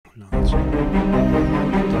No,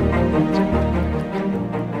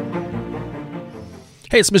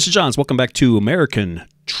 hey, it's Mr. Johns. Welcome back to American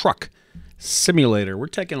Truck Simulator. We're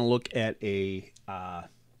taking a look at a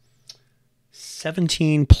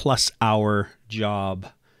 17-plus hour job.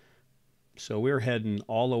 So we're heading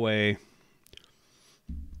all the way.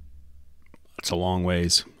 It's a long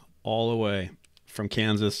ways. All the way from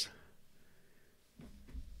Kansas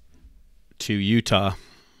to Utah.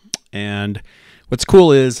 And what's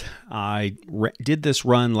cool is I did this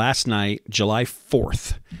run last night, July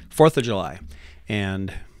 4th, 4th of July,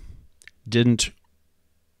 and didn't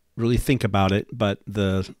really think about it, but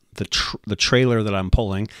the trailer that I'm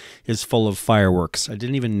pulling is full of fireworks. I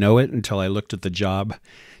didn't even know it until I looked at the job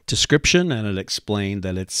description, and it explained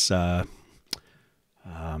that it's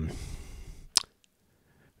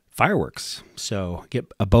fireworks. So get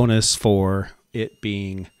a bonus for it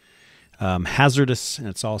being hazardous, and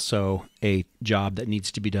it's also a job that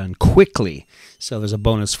needs to be done quickly. So there's a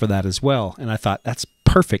bonus for that as well. And I thought that's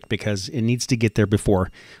perfect because it needs to get there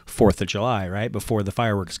before 4th of July, right? Before the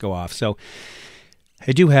fireworks go off. So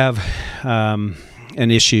I do have an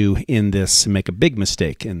issue in this, make a big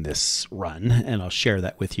mistake in this run, and I'll share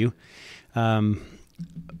that with you.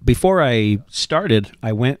 Before I started,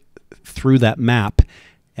 I went through that map,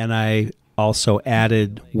 and I also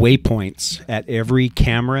added waypoints at every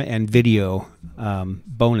camera and video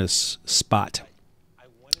bonus spot,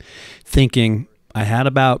 thinking I had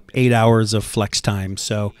about 8 hours of flex time,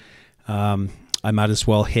 so I might as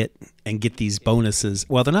well hit and get these bonuses.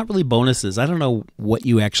 Well, they're not really bonuses. I don't know what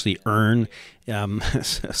you actually earn, so I'm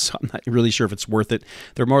not really sure if it's worth it.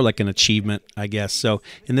 They're more like an achievement, I guess. So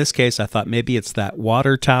in this case, I thought maybe it's that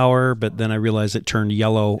water tower, but then I realized it turned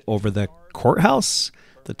yellow over the courthouse,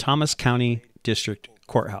 the Thomas County District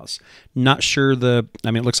Courthouse. Not sure I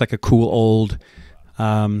mean, it looks like a cool old,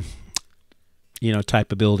 type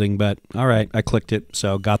of building, but all right, I clicked it.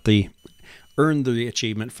 So earned the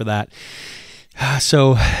achievement for that.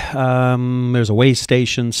 So there's a way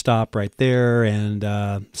station stop right there,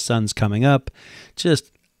 and sun's coming up.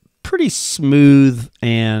 Just pretty smooth,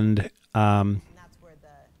 and that's where the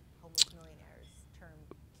homeless millionaires term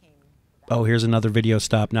came. Oh, here's another video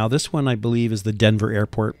stop. Now this one I believe is the Denver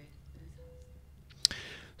airport.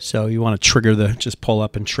 So you want to just pull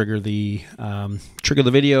up and trigger the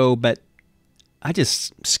video, but I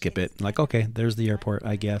just skip it. Like, okay, there's the airport,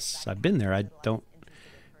 I guess. I've been there. I don't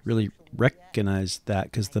really recognize that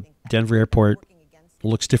because the Denver airport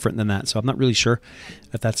looks different than that. So I'm not really sure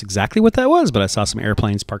if that's exactly what that was, but I saw some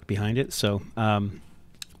airplanes parked behind it. So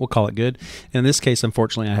we'll call it good. In this case,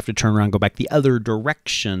 unfortunately, I have to turn around and go back the other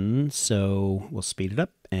direction. So we'll speed it up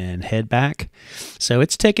and head back. So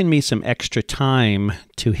it's taken me some extra time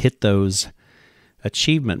to hit those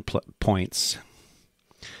achievement points.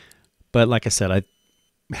 But like I said, I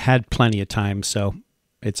had plenty of time, so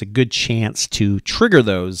it's a good chance to trigger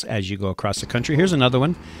those as you go across the country. Here's another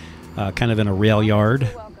one, kind of in a rail yard.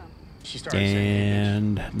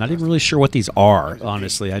 And not even really sure what these are,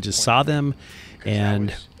 honestly. I just saw them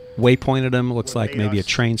and waypointed them. Looks like maybe a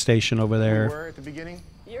train station over there.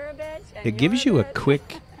 It gives you a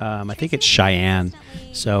quick, I think it's Cheyenne.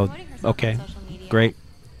 So, okay, great.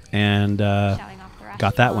 And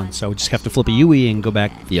got that one. So we just have to flip a UE and go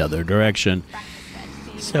back the other direction.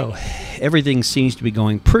 So everything seems to be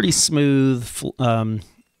going pretty smooth, and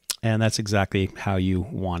that's exactly how you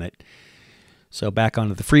want it. So back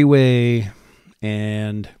onto the freeway,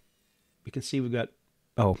 and you can see we've got,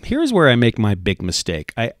 oh, here's where I make my big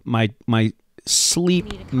mistake. My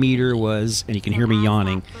sleep meter was, and you can hear me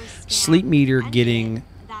yawning, sleep meter getting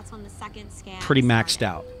pretty maxed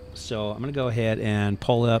out. So I'm going to go ahead and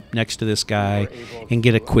pull up next to this guy and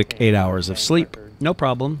get a quick 8 hours of sleep. No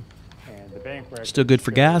problem. Still good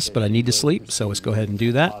for gas, but I need to sleep, so let's go ahead and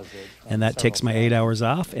do that. And that takes my 8 hours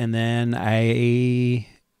off, and then I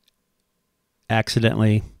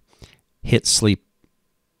accidentally hit sleep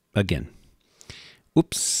again.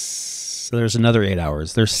 Oops. So there's another 8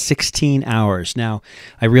 hours. There's 16 hours. Now,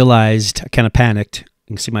 I realized, I kind of panicked.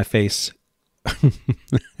 You can see my face.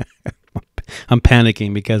 I'm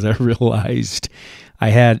panicking because I realized I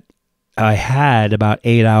had about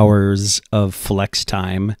 8 hours of flex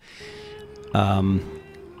time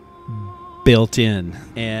built in,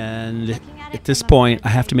 and at this point I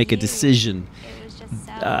have to make a decision.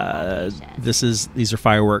 These are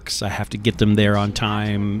fireworks. I have to get them there on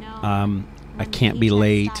time. I can't be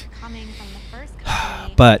late,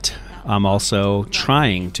 but I'm also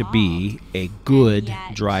trying to be a good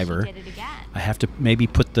driver. I have to maybe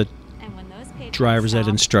put the driver's ed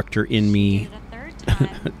instructor in me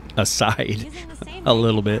aside a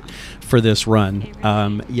little bit for this run.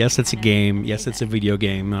 Yes, it's a game. Yes, it's a video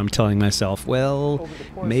game. I'm telling myself, well,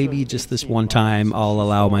 maybe just this one time I'll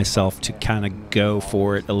allow myself to kind of go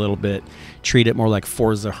for it a little bit, treat it more like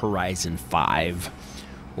Forza Horizon 5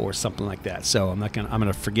 or something like that. So I'm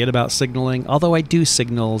gonna forget about signaling, although I do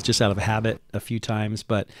signal just out of habit a few times,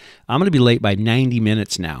 but I'm gonna be late by 90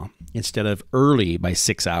 minutes now instead of early by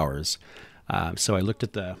 6 hours. So I looked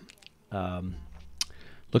at the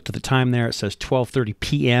time there. It says 12:30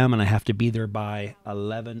 p.m. and I have to be there by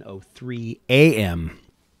 11:03 a.m.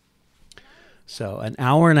 So an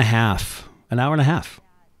hour and a half. I'm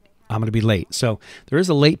going to be late. So there is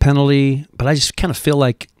a late penalty, but I just kind of feel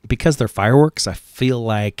like because they're fireworks, I feel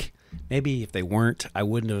like maybe if they weren't, I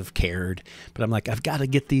wouldn't have cared. But I'm like, I've got to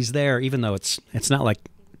get these there, even though it's not like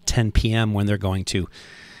 10 p.m. when they're going to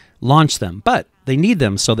launch them. But they need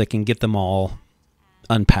them so they can get them all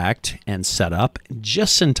unpacked and set up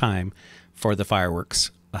just in time for the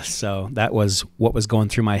fireworks. So that was what was going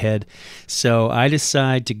through my head. So I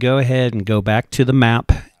decide to go ahead and go back to the map,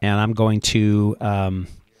 and I'm going to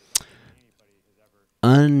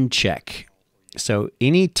uncheck. So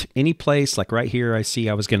any place, like right here, I see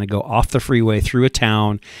I was going to go off the freeway through a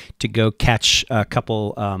town to go catch a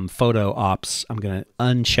couple photo ops. I'm going to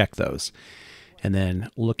uncheck those. And then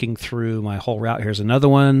looking through my whole route, here's another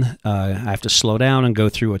one. I have to slow down and go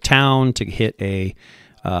through a town to hit a,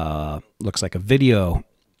 looks like a video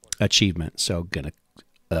achievement. So going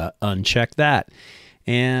to uncheck that.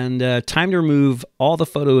 And time to remove all the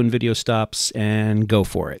photo and video stops and go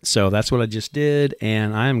for it. So that's what I just did,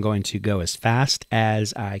 and I'm going to go as fast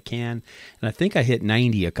as I can. And I think I hit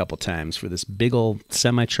 90 a couple times for this big old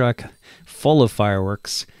semi-truck full of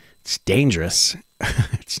fireworks. It's dangerous.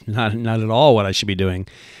 It's not at all what I should be doing.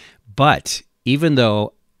 But even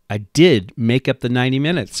though I did make up the 90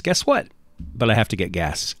 minutes, guess what? But I have to get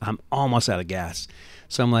gas. I'm almost out of gas.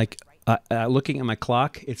 So I'm like, looking at my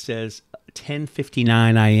clock, it says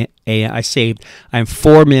 10:59 I saved. I'm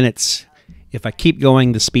 4 minutes. If I keep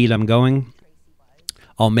going the speed I'm going,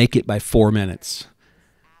 I'll make it by 4 minutes.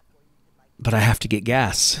 But I have to get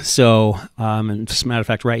gas. So, and as a matter of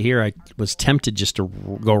fact, right here, I was tempted just to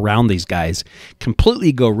go around these guys,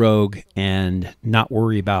 completely go rogue and not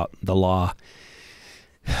worry about the law.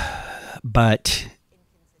 But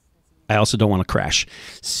I also don't want to crash.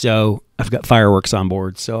 So I've got fireworks on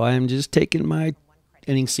board. So I'm just taking my,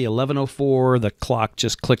 and you can see 11:04, the clock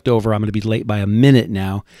just clicked over. I'm going to be late by a minute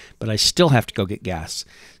now, but I still have to go get gas.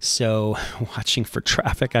 So watching for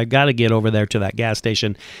traffic, I've got to get over there to that gas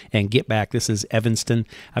station and get back. This is Evanston.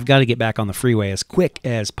 I've got to get back on the freeway as quick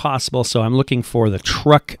as possible. So I'm looking for the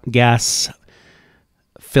truck gas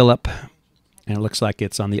fill-up, and it looks like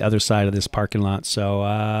it's on the other side of this parking lot. So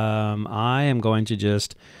I am going to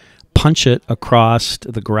just punch it across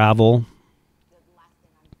the gravel.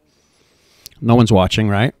 No one's watching,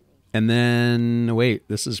 right? And then, wait,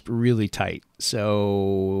 this is really tight.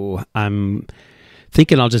 So I'm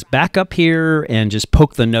thinking I'll just back up here and just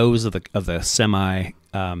poke the nose of the semi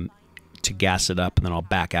to gas it up, and then I'll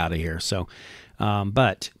back out of here. So,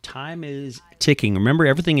 but time is ticking. Remember,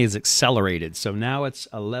 everything is accelerated. So now it's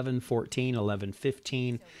 11:14,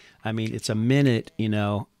 11:15. I mean, it's a minute, you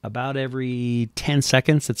know, about every 10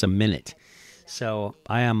 seconds, it's a minute. So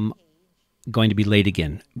I am going to be late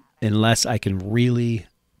again, unless I can really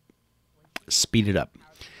speed it up.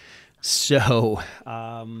 So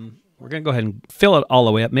we're going to go ahead and fill it all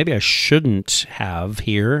the way up. Maybe I shouldn't have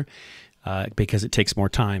here because it takes more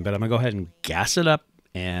time, but I'm going to go ahead and gas it up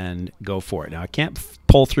and go for it. Now, I can't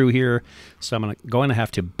pull through here, so I'm going to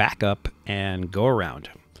have to back up and go around.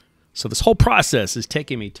 So this whole process is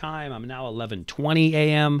taking me time. I'm now 11:20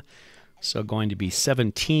 a.m., so going to be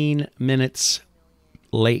 17 minutes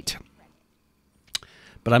late.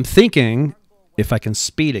 But I'm thinking if I can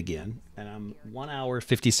speed again, and I'm 1 hour,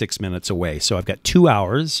 56 minutes away. So I've got 2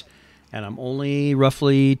 hours, and I'm only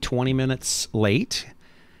roughly 20 minutes late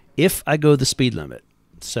if I go the speed limit.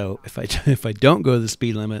 So if I don't go the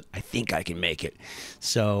speed limit, I think I can make it.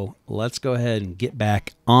 So let's go ahead and get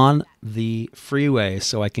back on the freeway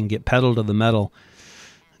so I can get pedal to the metal.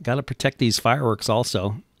 Got to protect these fireworks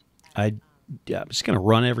also. I'm just going to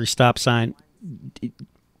run every stop sign.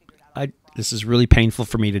 This is really painful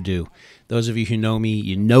for me to do. Those of you who know me,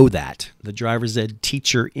 you know that. The driver's ed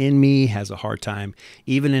teacher in me has a hard time,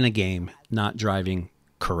 even in a game, not driving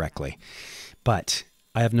correctly. But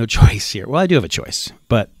I have no choice here. Well, I do have a choice,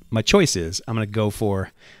 but my choice is I'm going to go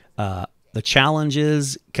for the challenge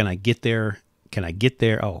is, can I get there? Can I get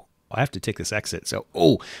there? Oh, I have to take this exit. So,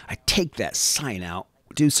 I take that sign out,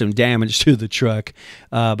 do some damage to the truck,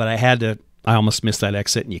 but I almost missed that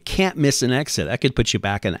exit, and you can't miss an exit. That could put you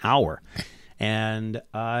back an hour. and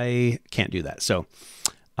I can't do that. So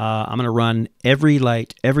I'm going to run every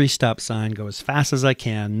light, every stop sign, go as fast as I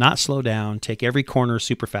can, not slow down, take every corner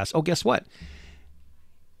super fast. Oh, guess what?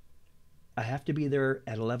 I have to be there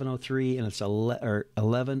at 11:03, and it's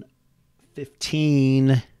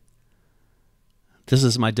 11:15. This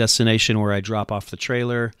is my destination where I drop off the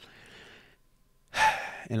trailer,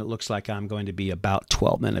 and it looks like I'm going to be about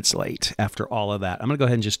 12 minutes late after all of that. I'm going to go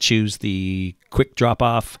ahead and just choose the quick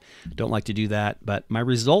drop-off. Don't like to do that, but my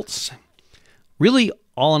results, really,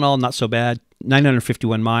 all in all, not so bad.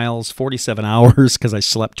 951 miles, 47 hours because I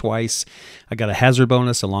slept twice. I got a hazard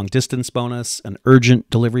bonus, a long distance bonus, an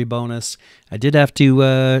urgent delivery bonus. I did have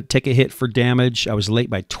to take a hit for damage. I was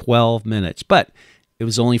late by 12 minutes, but it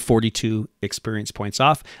was only 42 experience points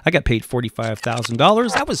off. I got paid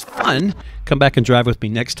 $45,000. That was fun. Come back and drive with me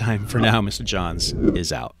next time. For now, Mr. Johns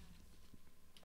is out.